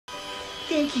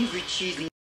Thank you for choosing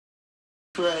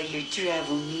for all your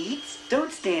travel needs.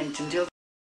 Don't stand until...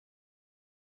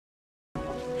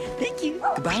 Thank you.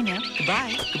 Goodbye now.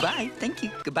 Goodbye. Goodbye. Thank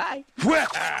you. Goodbye. Well,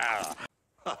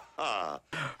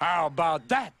 how about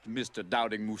that, Mr.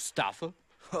 Doubting Mustafa?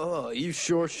 Oh, you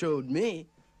sure showed me.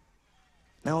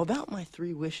 Now, about my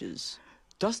 3 wishes.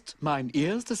 Dost mine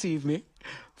ears deceive me?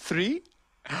 3?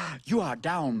 You are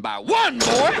down by 1,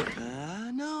 boy!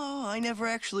 No, I never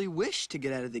actually wished to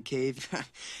get out of the cave.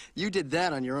 You did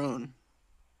that on your own.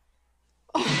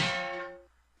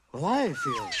 Well, I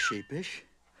feel sheepish.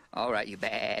 All right, you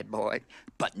bad boy.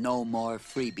 But no more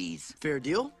freebies. Fair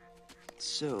deal?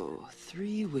 So,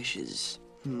 3 wishes.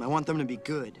 I want them to be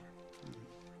good.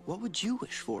 What would you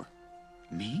wish for?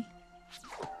 Me?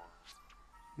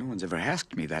 No one's ever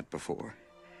asked me that before.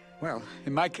 Well,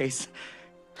 in my case,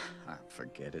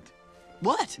 forget it.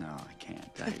 What? No, I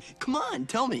can't. Come on,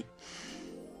 tell me.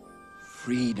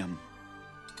 Freedom.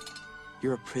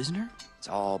 You're a prisoner? It's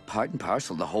all part and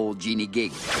parcel, the whole genie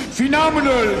gig.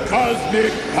 Phenomenal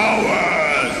cosmic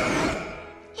powers!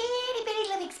 Itty bitty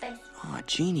living space. Oh,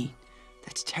 genie.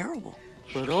 That's terrible.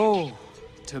 But oh,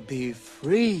 to be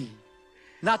free.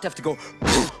 Not to have to go,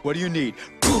 what do you need?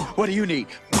 What do you need?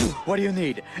 What do you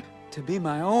need? To be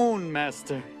my own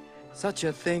master. Such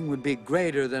a thing would be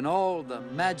greater than all the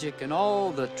magic and all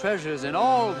the treasures in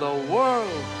all the world.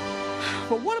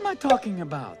 But what am I talking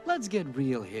about? Let's get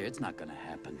real here. It's not gonna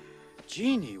happen.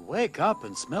 Genie, wake up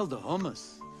and smell the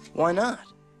hummus. Why not?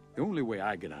 The only way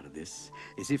I get out of this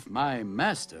is if my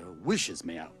master wishes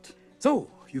me out. So,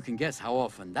 you can guess how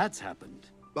often that's happened.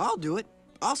 I'll do it.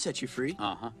 I'll set you free.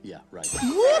 Uh-huh, yeah, right.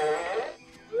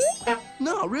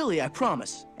 No, really, I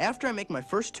promise. After I make my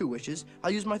first 2 wishes,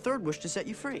 I'll use my 3rd wish to set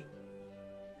you free.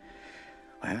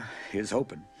 Well, here's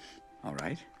hoping. All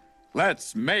right.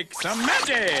 Let's make some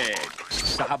magic!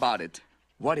 So how about it?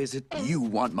 What is it you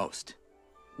want most?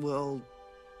 Well,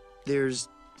 there's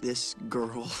this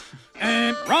girl.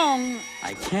 Wrong!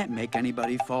 I can't make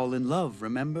anybody fall in love,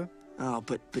 remember? Oh,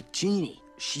 but Genie,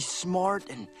 she's smart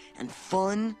and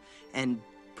fun and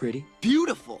Pretty?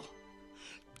 beautiful.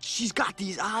 She's got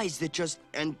these eyes that just,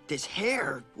 and this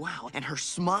hair, wow, and her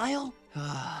smile.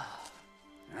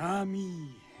 Ami,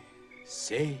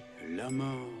 c'est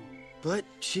l'amour. But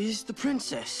she's the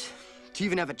princess. To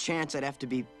even have a chance, I'd have to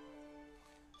be...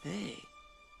 Hey,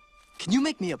 can you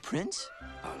make me a prince?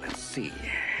 Oh, let's see.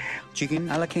 Chicken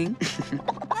a la king?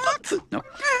 No.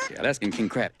 The Alaskan king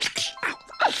crab. Ow.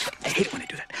 I hate it when I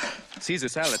do that. Caesar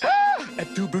salad. Et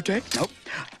tu brute? Nope.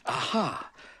 Aha.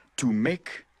 To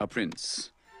make a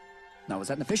prince. Now, is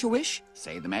that an official wish?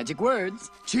 Say the magic words.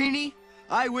 Genie,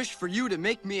 I wish for you to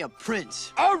make me a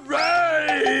prince. All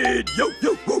right! Yo,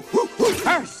 yo, woo, woo, woo.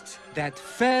 First, that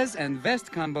fez and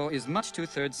vest combo is much too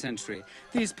 3rd century.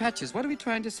 These patches, what are we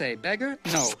trying to say? Beggar?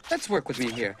 No. Let's work with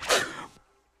me here.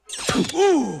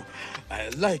 Ooh, I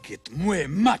like it muy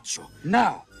macho.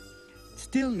 Now,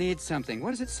 still need something.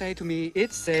 What does it say to me?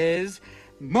 It says,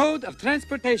 mode of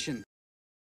transportation.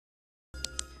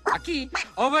 Aquí,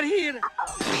 over here.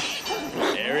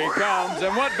 Here he comes,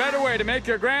 and what better way to make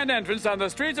your grand entrance on the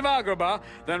streets of Agrabah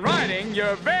than riding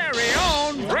your very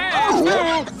own brand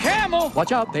new camel?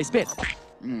 Watch out, they spit.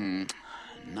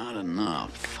 Not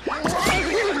enough.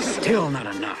 Still not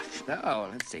enough. Oh,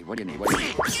 let's see. What do you need? What do you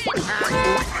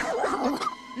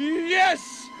need?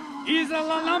 Yes! Isa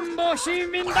la lambo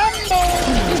shimindambo!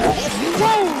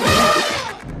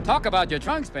 Whoa! Talk about your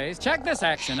trunk space. Check this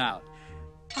action out.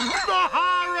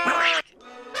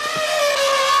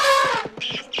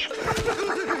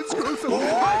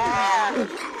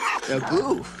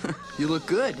 Boo, you look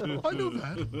good. I know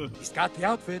that. He's got the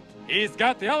outfit. He's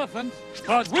got the elephant.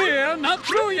 But we're not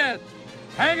through yet.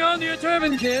 Hang on to your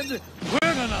turban, kid.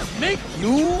 We're gonna make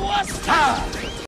you a star.